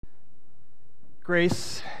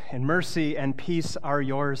Grace and mercy and peace are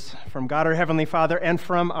yours from God our Heavenly Father and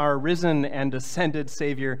from our risen and ascended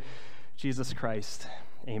Savior, Jesus Christ.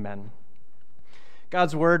 Amen.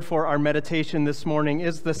 God's word for our meditation this morning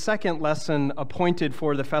is the second lesson appointed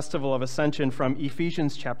for the Festival of Ascension from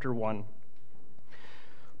Ephesians chapter 1.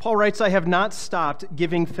 Paul writes, "I have not stopped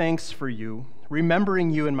giving thanks for you, remembering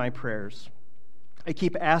you in my prayers. I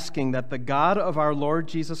keep asking that the God of our Lord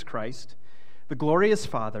Jesus Christ, the glorious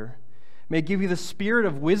Father, may give you the spirit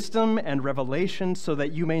of wisdom and revelation so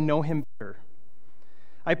that you may know him better.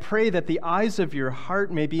 I pray that the eyes of your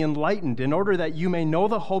heart may be enlightened in order that you may know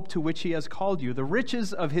the hope to which he has called you, the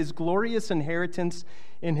riches of his glorious inheritance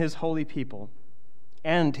in his holy people,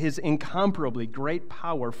 and his incomparably great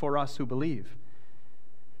power for us who believe.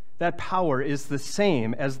 That power is the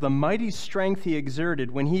same as the mighty strength he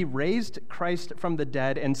exerted when he raised Christ from the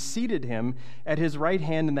dead and seated him at his right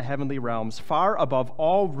hand in the heavenly realms, far above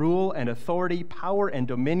all rule and authority, power and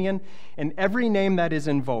dominion, and every name that is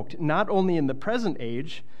invoked, not only in the present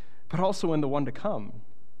age, but also in the one to come.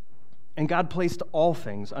 And God placed all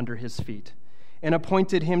things under his feet and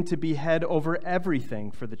appointed him to be head over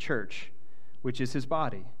everything for the church, which is his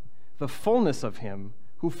body, the fullness of him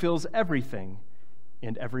who fills everything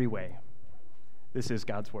in every way." This is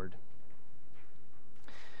God's word.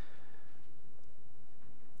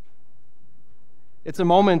 It's a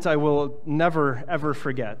moment I will never, ever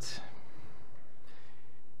forget.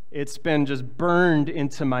 It's been just burned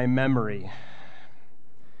into my memory.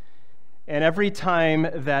 And every time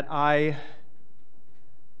that I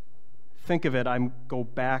think of it, I go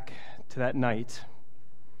back to that night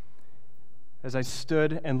as I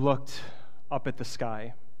stood and looked up at the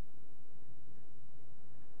sky.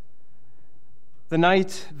 The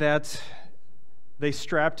night that they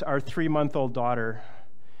strapped our 3-month-old daughter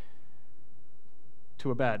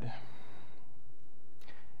to a bed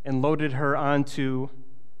and loaded her onto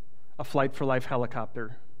a Flight for Life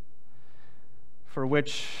helicopter, for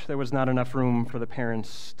which there was not enough room for the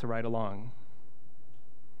parents to ride along.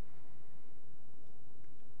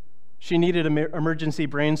 She needed emergency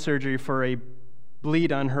brain surgery for a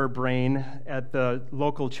bleed on her brain at the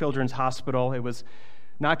local children's hospital. It was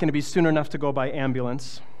not going to be soon enough to go by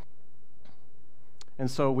ambulance.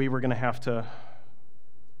 And so we were going to have to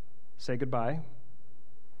say goodbye,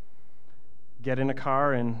 get in a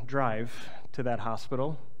car and drive to that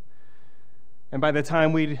hospital. And by the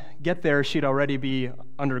time we'd get there, she'd already be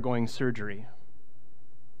undergoing surgery.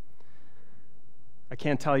 I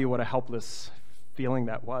can't tell you what a helpless feeling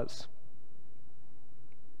that was.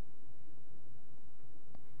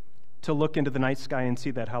 To look into the night sky and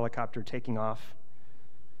see that helicopter taking off.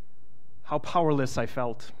 How powerless I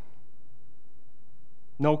felt.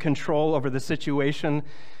 No control over the situation,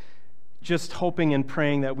 just hoping and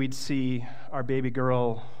praying that we'd see our baby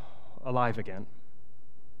girl alive again.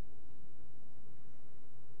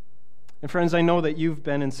 And friends, I know that you've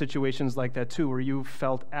been in situations like that too, where you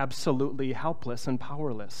felt absolutely helpless and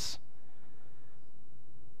powerless.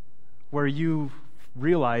 Where you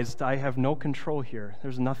realized, I have no control here.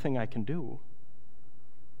 There's nothing I can do.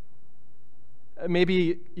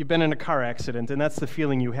 Maybe you've been in a car accident, and that's the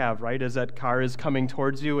feeling you have, right? As that car is coming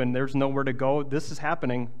towards you and there's nowhere to go. This is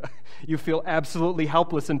happening. You feel absolutely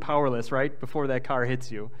helpless and powerless, right, before that car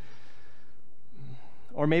hits you.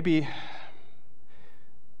 Or maybe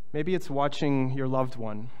it's watching your loved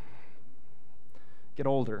one get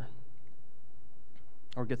older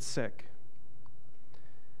or get sick.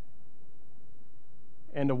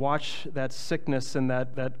 And to watch that sickness and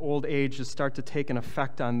that old age just start to take an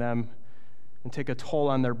effect on them and take a toll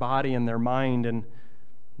on their body and their mind, and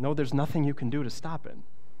no, there's nothing you can do to stop it.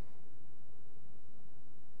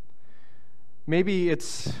 Maybe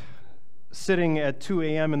it's sitting at 2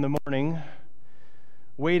 a.m. in the morning,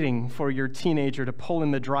 waiting for your teenager to pull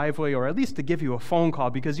in the driveway or at least to give you a phone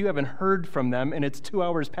call because you haven't heard from them and it's 2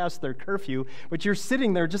 hours past their curfew, but you're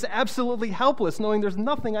sitting there just absolutely helpless, knowing there's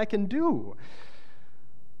nothing I can do.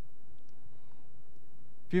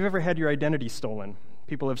 If you've ever had your identity stolen,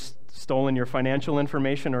 people have stolen your financial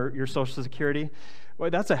information or your Social Security, well,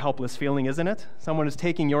 that's a helpless feeling, isn't it? Someone is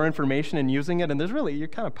taking your information and using it, and you're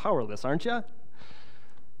kind of powerless, aren't you?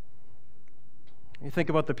 You think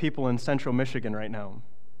about the people in central Michigan right now,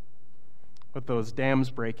 with those dams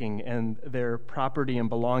breaking and their property and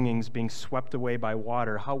belongings being swept away by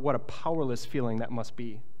water. What a powerless feeling that must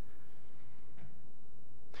be.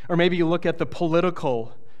 Or maybe you look at the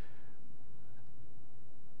political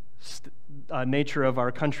nature of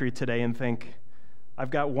our country today and think,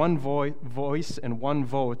 I've got one voice and one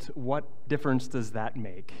vote. What difference does that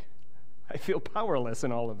make? I feel powerless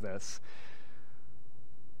in all of this.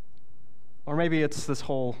 Or maybe it's this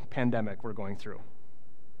whole pandemic we're going through.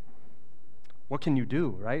 What can you do,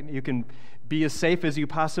 right? You can be as safe as you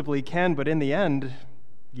possibly can, but in the end,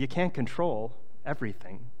 you can't control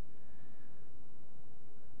everything.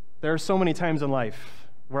 There are so many times in life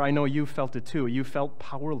where I know you felt it too. You felt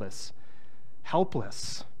powerless,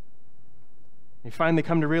 helpless. You finally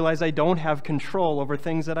come to realize I don't have control over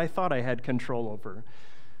things that I thought I had control over.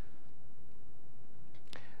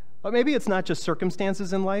 But maybe it's not just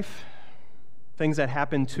circumstances in life, things that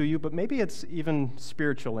happen to you, but maybe it's even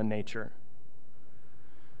spiritual in nature.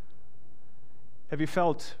 Have you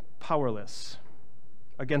felt powerless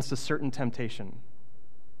against a certain temptation?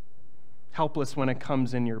 Helpless when it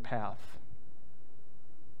comes in your path?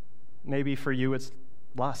 Maybe for you it's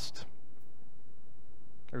lust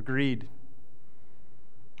or greed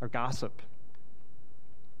or gossip.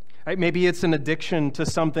 Right? Maybe it's an addiction to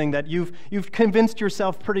something that you've convinced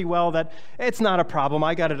yourself pretty well that it's not a problem,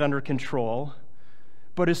 I got it under control.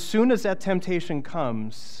 But as soon as that temptation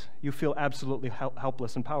comes, you feel absolutely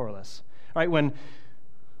helpless and powerless. Right? When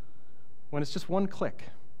it's just one click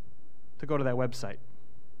to go to that website,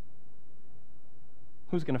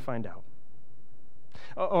 who's going to find out?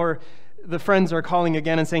 Or the friends are calling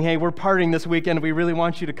again and saying, hey, we're partying this weekend, we really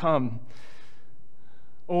want you to come.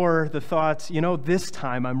 Or the thought, this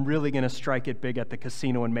time I'm really going to strike it big at the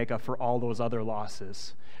casino and make up for all those other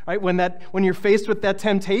losses. Right? When you're faced with that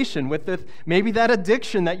temptation, with maybe that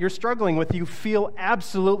addiction that you're struggling with, you feel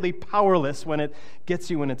absolutely powerless when it gets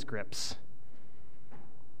you in its grips.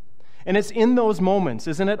 And it's in those moments,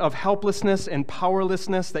 isn't it, of helplessness and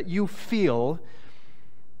powerlessness that you feel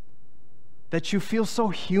so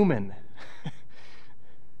human.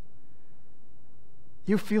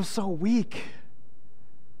 You feel so weak.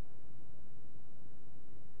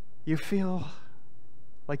 You feel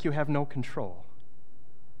like you have no control.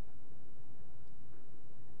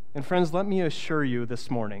 And friends, let me assure you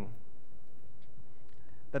this morning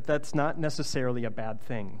that that's not necessarily a bad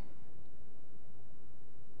thing.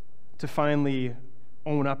 To finally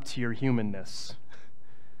own up to your humanness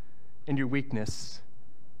and your weakness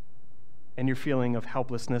and your feeling of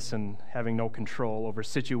helplessness and having no control over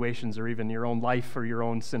situations or even your own life or your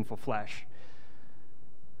own sinful flesh.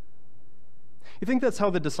 You think that's how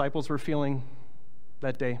the disciples were feeling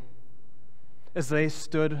that day as they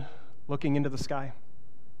stood looking into the sky?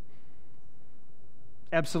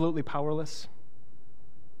 Absolutely powerless,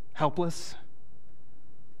 helpless.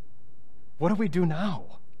 What do we do now?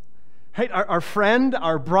 Right? Our friend,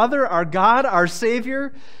 our brother, our God, our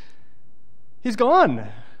Savior, he's gone.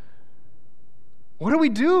 What do we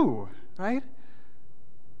do? Right?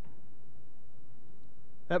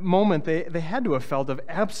 That moment, they had to have felt of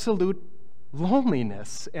absolute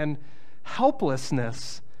loneliness and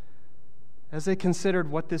helplessness as they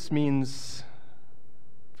considered what this means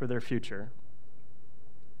for their future.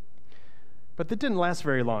 But that didn't last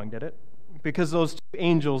very long, did it? Because those two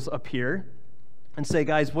angels appear and say,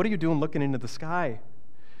 guys, what are you doing looking into the sky?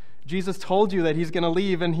 Jesus told you that he's going to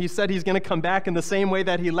leave, and he said he's going to come back in the same way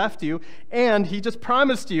that he left you, and he just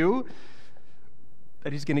promised you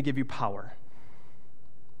that he's going to give you power.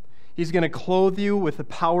 He's going to clothe you with the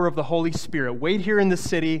power of the Holy Spirit. Wait here in the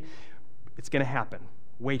city. It's going to happen.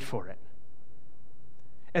 Wait for it.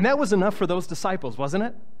 And that was enough for those disciples, wasn't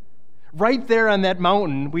it? Right there on that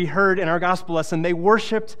mountain, we heard in our gospel lesson, they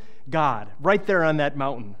worshiped God right there on that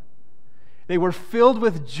mountain. They were filled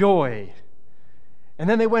with joy. And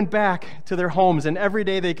then they went back to their homes, and every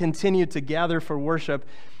day they continued to gather for worship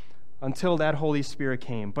until that Holy Spirit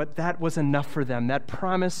came. But that was enough for them, that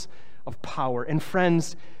promise of power. And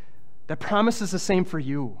friends, that promise is the same for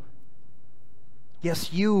you.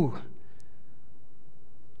 Yes, you,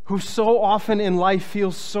 who so often in life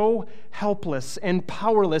feels so helpless and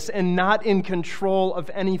powerless and not in control of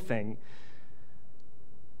anything.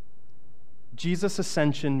 Jesus'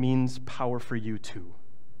 ascension means power for you too.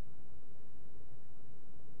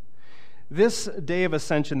 This day of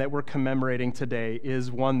ascension that we're commemorating today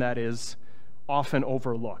is one that is often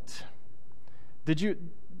overlooked.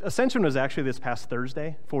 Ascension was actually this past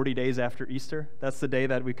Thursday, 40 days after Easter. That's the day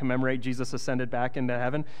that we commemorate Jesus ascended back into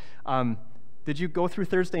heaven. Did you go through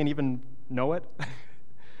Thursday and even know it?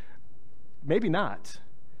 Maybe not.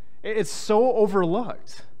 It's so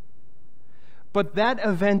overlooked. But that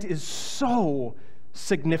event is so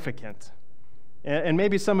significant. And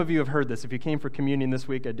maybe some of you have heard this. If you came for communion this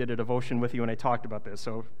week, I did a devotion with you and I talked about this.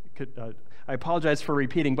 So I apologize for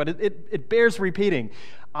repeating, but it bears repeating.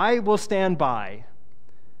 I will stand by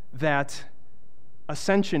that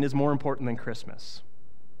ascension is more important than Christmas.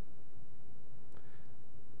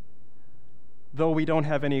 though we don't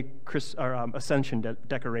have any Ascension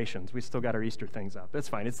decorations. We still got our Easter things up. That's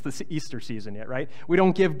fine. It's the Easter season yet, right? We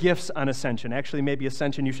don't give gifts on Ascension. Actually, maybe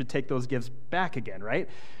Ascension, you should take those gifts back again, right?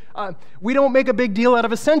 We don't make a big deal out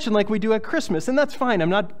of Ascension like we do at Christmas, and that's fine. I'm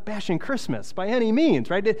not bashing Christmas by any means,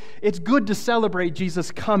 right? It's good to celebrate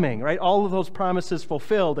Jesus coming, right? All of those promises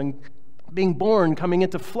fulfilled and being born, coming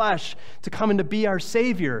into flesh, to come and to be our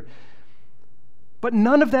Savior. But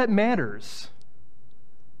none of that matters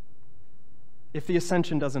if the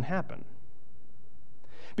ascension doesn't happen.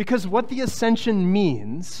 Because what the ascension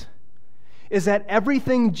means is that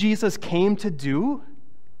everything Jesus came to do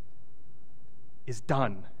is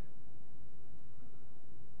done.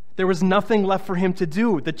 There was nothing left for him to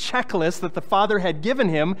do. The checklist that the Father had given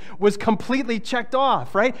him was completely checked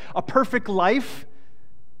off, right? A perfect life,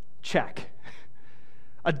 check.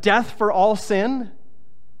 A death for all sin,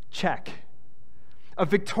 check. A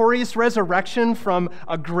victorious resurrection from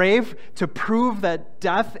a grave to prove that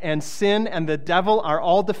death and sin and the devil are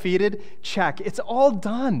all defeated, check. It's all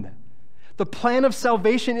done. The plan of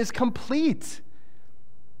salvation is complete.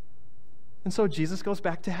 And so Jesus goes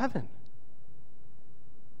back to heaven.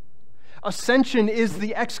 Ascension is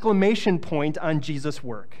the exclamation point on Jesus'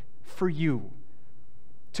 work for you,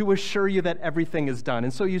 to assure you that everything is done.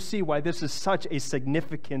 And so you see why this is such a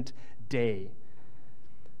significant day,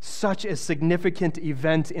 such a significant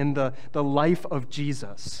event in the life of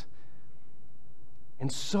Jesus,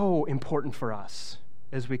 and so important for us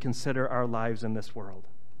as we consider our lives in this world.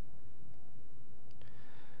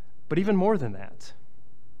 But even more than that,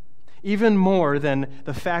 even more than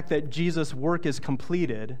the fact that Jesus' work is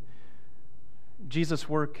completed, Jesus'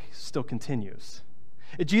 work still continues.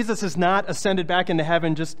 Jesus is not ascended back into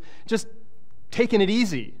heaven just taking it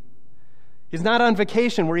easy. He's not on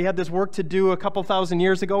vacation where he had this work to do a couple thousand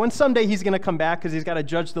years ago, and someday he's going to come back because he's got to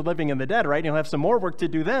judge the living and the dead, right? And he'll have some more work to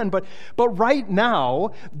do then. But right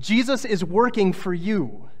now, Jesus is working for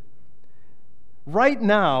you. Right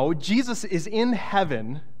now, Jesus is in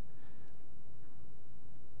heaven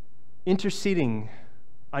interceding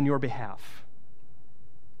on your behalf.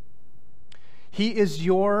 He is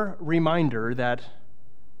your reminder that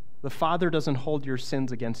the Father doesn't hold your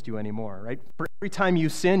sins against you anymore, right? For every time you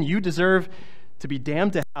sin, you deserve to be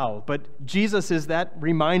damned to hell. But Jesus is that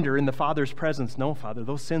reminder in the Father's presence. No, Father,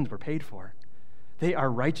 those sins were paid for. They are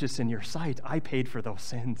righteous in your sight. I paid for those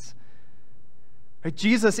sins. Right?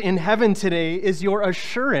 Jesus in heaven today is your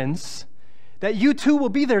assurance that you too will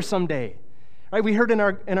be there someday. Right? We heard in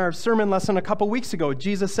our sermon lesson a couple weeks ago,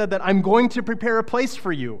 Jesus said that I'm going to prepare a place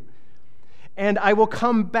for you. And I will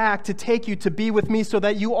come back to take you to be with me so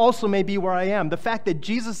that you also may be where I am. The fact that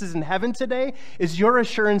Jesus is in heaven today is your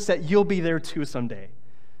assurance that you'll be there too someday.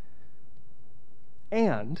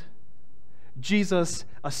 And Jesus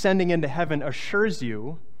ascending into heaven assures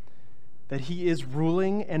you that he is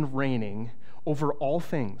ruling and reigning over all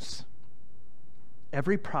things.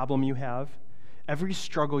 Every problem you have, every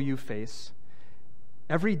struggle you face,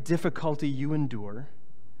 every difficulty you endure,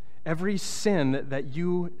 every sin that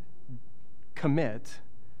you commit,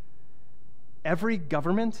 every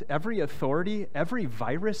government, every authority, every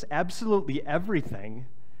virus, absolutely everything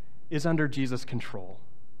is under Jesus' control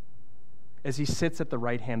as he sits at the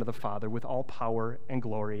right hand of the Father with all power and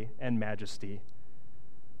glory and majesty.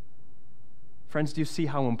 Friends, do you see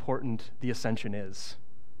how important the ascension is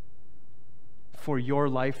for your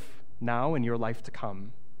life now and your life to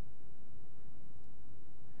come?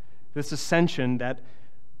 This ascension that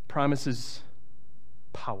promises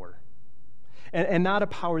power. And not a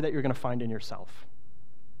power that you're going to find in yourself.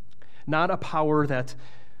 Not a power that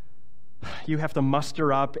you have to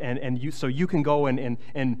muster up so you can go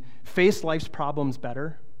and face life's problems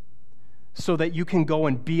better, so that you can go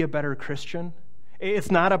and be a better Christian. It's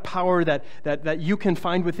not a power that you can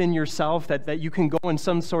find within yourself, that you can go and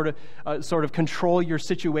some sort of control your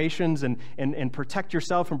situations and protect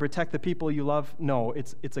yourself and protect the people you love. No,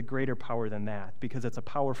 it's a greater power than that, because it's a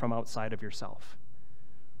power from outside of yourself.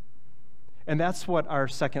 And that's what our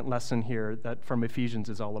second lesson here that from Ephesians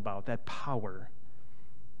is all about, that power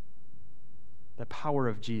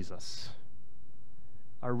of Jesus,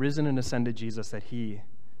 our risen and ascended Jesus that he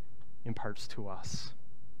imparts to us,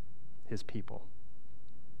 his people.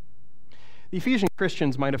 The Ephesian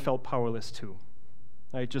Christians might have felt powerless too,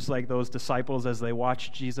 right? Just like those disciples as they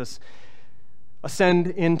watched Jesus ascend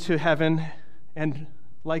into heaven, and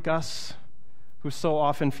like us, who so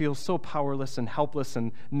often feel so powerless and helpless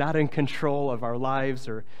and not in control of our lives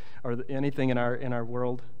or anything in our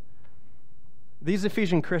world. These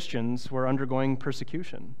Ephesian Christians were undergoing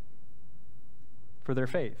persecution for their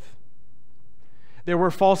faith. There were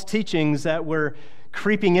false teachings that were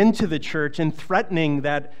creeping into the church and threatening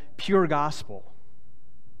that pure gospel.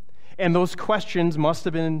 And those questions must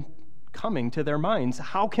have been coming to their minds.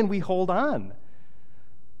 How can we hold on?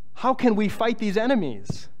 How can we fight these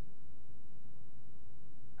enemies?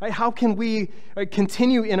 Right? How can we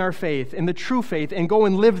continue in our faith, in the true faith, and go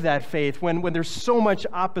and live that faith when there's so much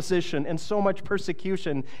opposition and so much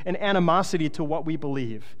persecution and animosity to what we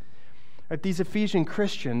believe? Right? These Ephesian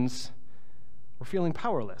Christians were feeling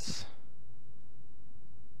powerless.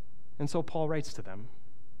 And so Paul writes to them.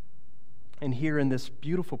 And here in this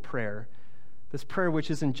beautiful prayer, this prayer which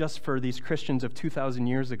isn't just for these Christians of 2,000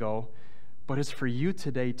 years ago, but is for you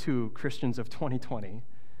today too, Christians of 2020.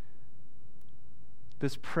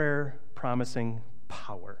 This prayer promising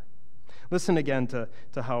power. Listen again to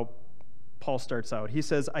how Paul starts out. He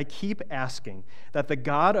says, I keep asking that the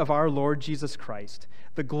God of our Lord Jesus Christ,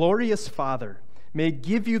 the glorious Father, may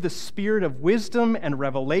give you the spirit of wisdom and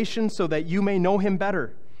revelation so that you may know him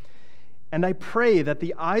better. And I pray that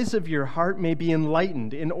the eyes of your heart may be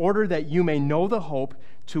enlightened in order that you may know the hope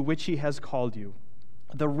to which he has called you,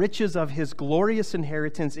 the riches of his glorious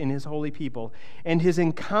inheritance in his holy people, and his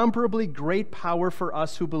incomparably great power for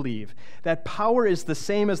us who believe. That power is the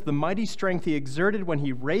same as the mighty strength he exerted when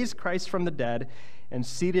he raised Christ from the dead and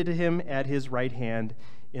seated him at his right hand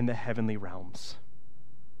in the heavenly realms.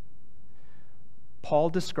 Paul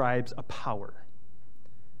describes a power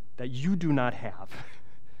that you do not have,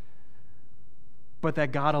 but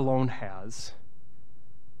that God alone has,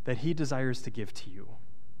 that he desires to give to you.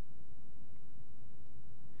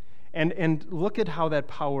 And look at how that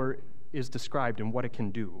power is described and what it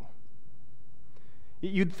can do.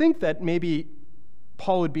 You'd think that maybe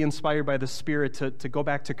Paul would be inspired by the Spirit to go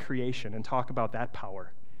back to creation and talk about that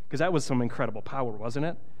power, because that was some incredible power, wasn't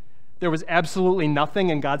it? There was absolutely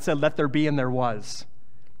nothing, and God said, let there be, and there was.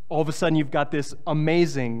 All of a sudden, you've got this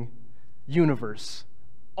amazing universe,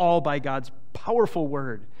 all by God's powerful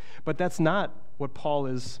word. But that's not what Paul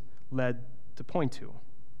is led to point to.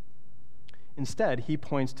 Instead, he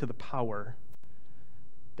points to the power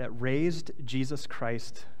that raised Jesus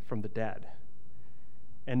Christ from the dead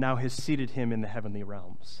and now has seated him in the heavenly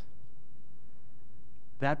realms.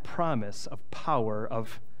 That promise of power,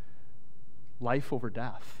 of life over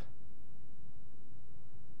death,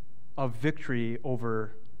 of victory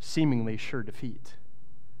over seemingly sure defeat,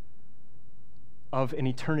 of an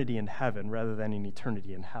eternity in heaven rather than an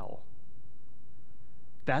eternity in hell.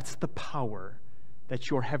 That's the power that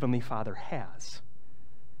your Heavenly Father has.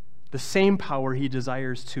 The same power he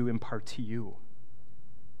desires to impart to you.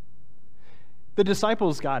 The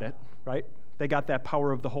disciples got it, right? They got that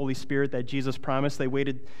power of the Holy Spirit that Jesus promised. They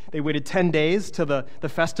waited 10 days to the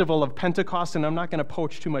festival of Pentecost, and I'm not going to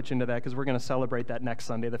poach too much into that because we're going to celebrate that next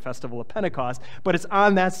Sunday, the festival of Pentecost. But it's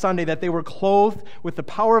on that Sunday that they were clothed with the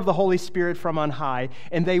power of the Holy Spirit from on high,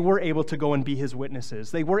 and they were able to go and be his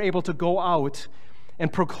witnesses. They were able to go out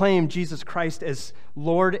and proclaim Jesus Christ as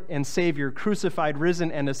Lord and Savior, crucified,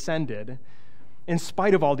 risen, and ascended, in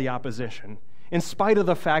spite of all the opposition, in spite of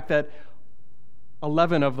the fact that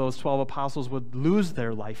 11 of those 12 apostles would lose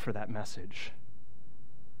their life for that message.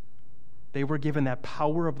 They were given that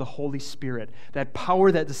power of the Holy Spirit, that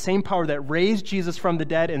power, that the same power that raised Jesus from the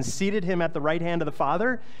dead and seated him at the right hand of the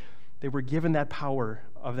Father. They were given that power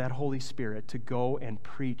of that Holy Spirit to go and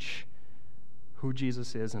preach who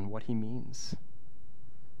Jesus is and what he means.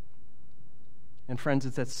 And friends,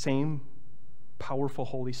 it's that same powerful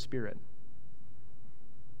Holy Spirit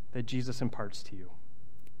that Jesus imparts to you.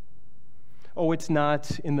 Oh, it's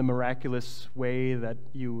not in the miraculous way that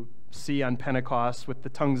you see on Pentecost with the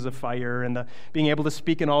tongues of fire and the being able to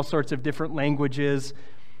speak in all sorts of different languages,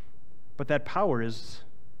 but that power is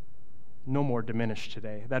no more diminished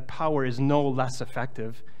today. That power is no less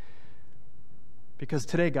effective because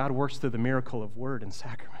today God works through the miracle of word and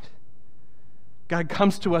sacrament. God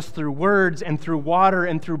comes to us through words and through water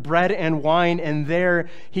and through bread and wine, and there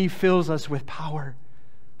he fills us with power.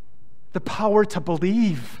 The power to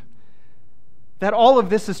believe that all of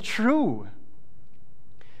this is true.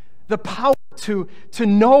 The power to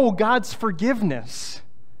know God's forgiveness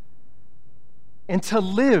and to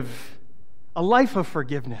live a life of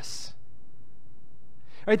forgiveness.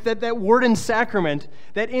 Right? That word and sacrament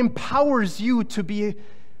that empowers you to be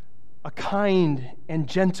a kind and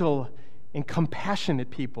gentle and compassionate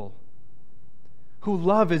people who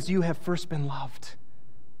love as you have first been loved.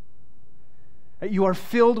 You are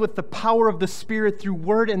filled with the power of the Spirit through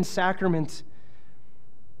word and sacrament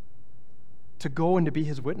to go and to be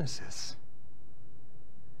his witnesses,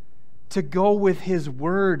 to go with his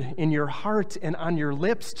word in your heart and on your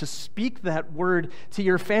lips, to speak that word to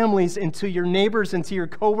your families and to your neighbors and to your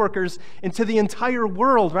coworkers and to the entire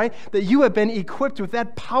world, right? That you have been equipped with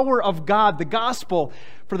that power of God, the gospel,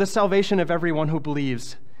 for the salvation of everyone who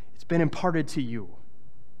believes. It's been imparted to you.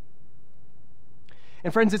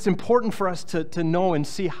 And friends, it's important for us to know and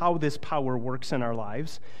see how this power works in our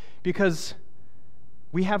lives, because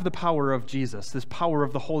we have the power of Jesus, this power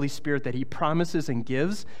of the Holy Spirit that he promises and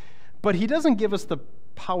gives, but he doesn't give us the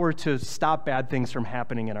power to stop bad things from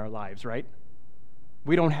happening in our lives, right?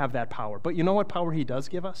 We don't have that power. But you know what power he does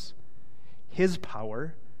give us? His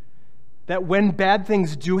power, that when bad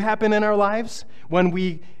things do happen in our lives, when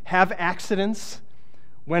we have accidents,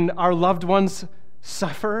 when our loved ones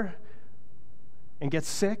suffer and get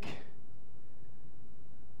sick,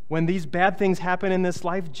 when these bad things happen in this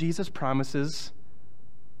life, Jesus promises,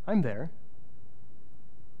 I'm there.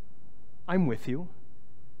 I'm with you.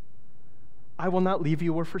 I will not leave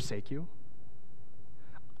you or forsake you.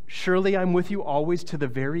 Surely I'm with you always to the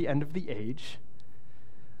very end of the age.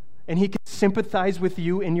 And he can sympathize with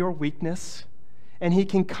you in your weakness, and he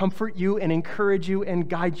can comfort you and encourage you and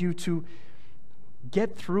guide you to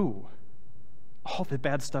get through all the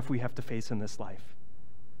bad stuff we have to face in this life.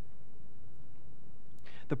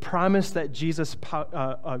 The promise that Jesus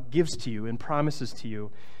gives to you and promises to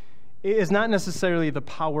you is not necessarily the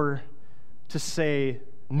power to say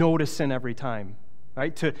no to sin every time,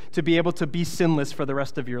 right? To be able to be sinless for the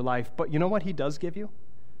rest of your life. But you know what he does give you?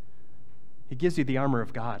 He gives you the armor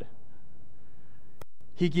of God.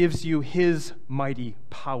 He gives you his mighty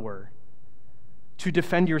power to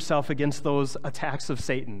defend yourself against those attacks of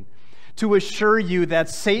Satan, to assure you that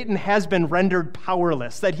Satan has been rendered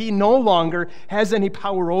powerless, that he no longer has any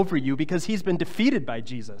power over you because he's been defeated by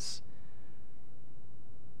Jesus.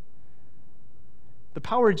 The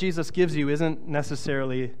power Jesus gives you isn't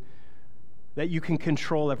necessarily that you can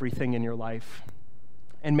control everything in your life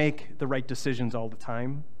and make the right decisions all the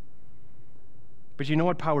time. But you know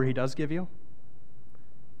what power he does give you?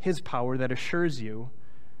 His power that assures you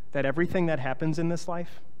that everything that happens in this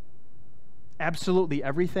life, absolutely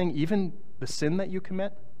everything, even the sin that you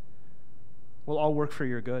commit, will all work for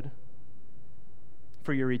your good,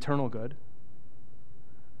 for your eternal good.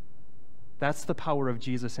 That's the power of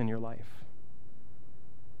Jesus in your life.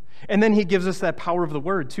 And then he gives us that power of the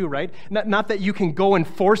word too, right? Not that you can go and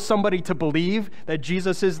force somebody to believe that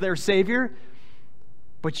Jesus is their Savior,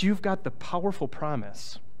 but you've got the powerful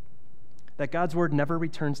promise that God's word never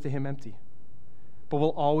returns to him empty, but will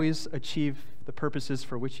always achieve the purposes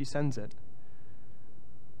for which he sends it.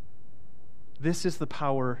 This is the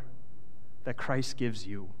power that Christ gives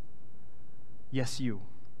you. Yes, you.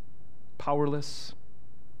 Powerless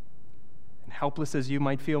and helpless as you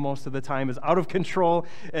might feel most of the time, is out of control,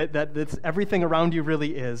 that's everything around you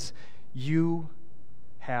really is. You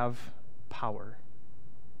have power.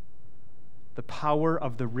 The power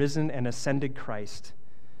of the risen and ascended Christ.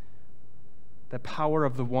 The power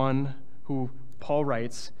of the one who, Paul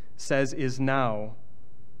writes, says is now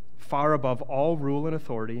far above all rule and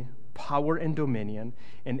authority, power and dominion,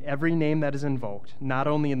 and every name that is invoked, not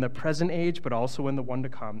only in the present age, but also in the one to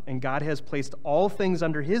come. And God has placed all things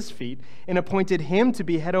under his feet and appointed him to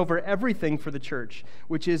be head over everything for the church,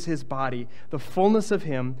 which is his body, the fullness of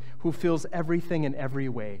him who fills everything in every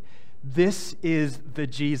way. This is the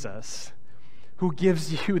Jesus who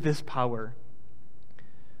gives you this power,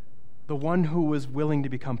 the one who was willing to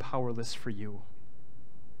become powerless for you,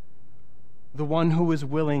 the one who was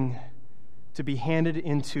willing to be handed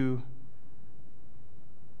into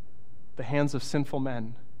the hands of sinful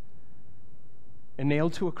men and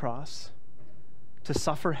nailed to a cross to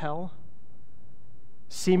suffer hell,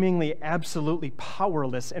 seemingly absolutely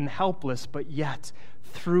powerless and helpless, but yet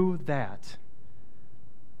through that,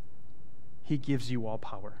 he gives you all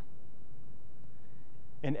power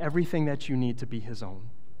and everything that you need to be his own.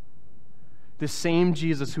 The same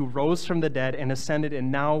Jesus who rose from the dead and ascended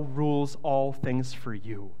and now rules all things for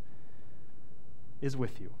you is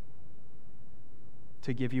with you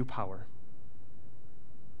to give you power.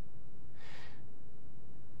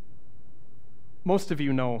 Most of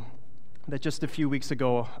you know that just a few weeks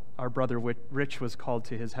ago, our brother Rich was called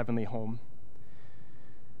to his heavenly home.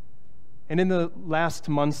 And in the last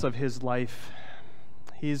months of his life,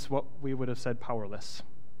 he's what we would have said powerless.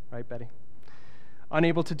 Right, Betty?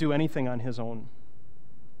 Unable to do anything on his own.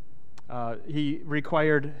 He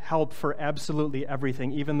required help for absolutely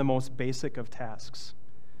everything, even the most basic of tasks.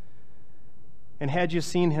 And had you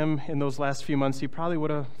seen him in those last few months, you probably would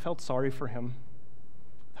have felt sorry for him,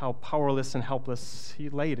 how powerless and helpless he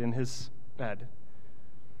laid in his bed.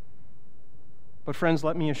 But friends,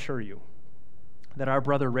 let me assure you that our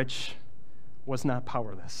brother Rich was not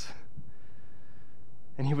powerless,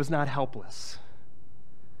 and he was not helpless,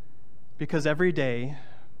 because every day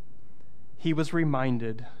he was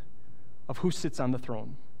reminded of who sits on the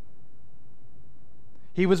throne.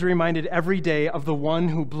 He was reminded every day of the one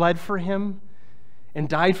who bled for him and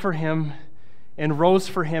died for him and rose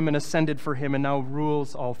for him and ascended for him and now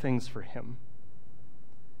rules all things for him.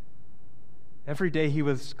 Every day he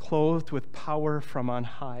was clothed with power from on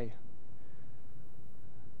high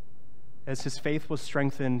as his faith was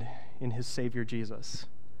strengthened in his Savior Jesus,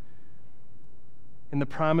 in the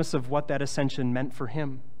promise of what that ascension meant for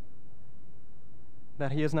him,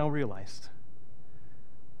 that he has now realized.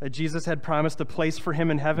 That Jesus had promised a place for him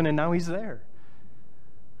in heaven, and now he's there.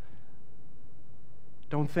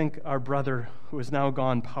 Don't think our brother who is now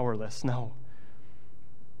gone powerless, no.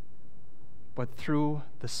 But through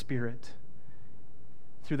the Spirit,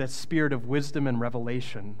 through that spirit of wisdom and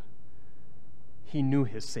revelation, he knew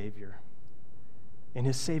his Savior. And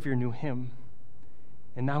his Savior knew him.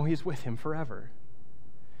 And now he's with him forever.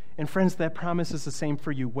 And friends, that promise is the same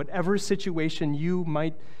for you. Whatever situation you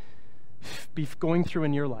might be going through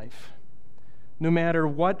in your life, no matter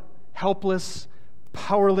what helpless,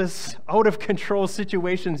 powerless, out of control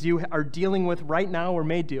situations you are dealing with right now or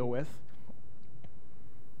may deal with,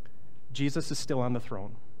 Jesus is still on the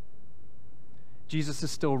throne. Jesus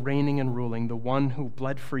is still reigning and ruling, the one who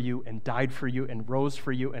bled for you and died for you and rose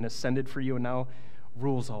for you and ascended for you and now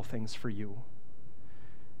rules all things for you.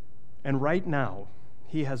 And right now,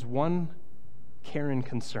 he has one care and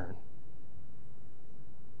concern,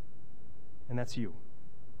 and that's you.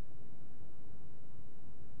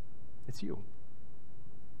 It's you.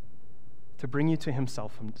 To bring you to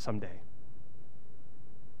himself someday.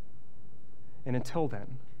 And until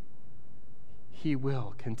then, he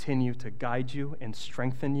will continue to guide you and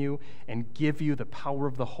strengthen you and give you the power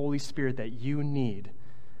of the Holy Spirit that you need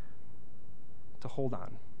to hold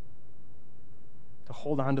on. To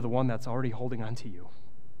hold on to the one that's already holding on to you.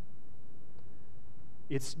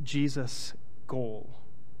 It's Jesus' goal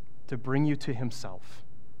to bring you to himself,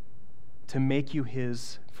 to make you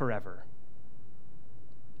his forever.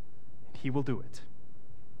 And he will do it.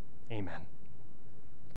 Amen.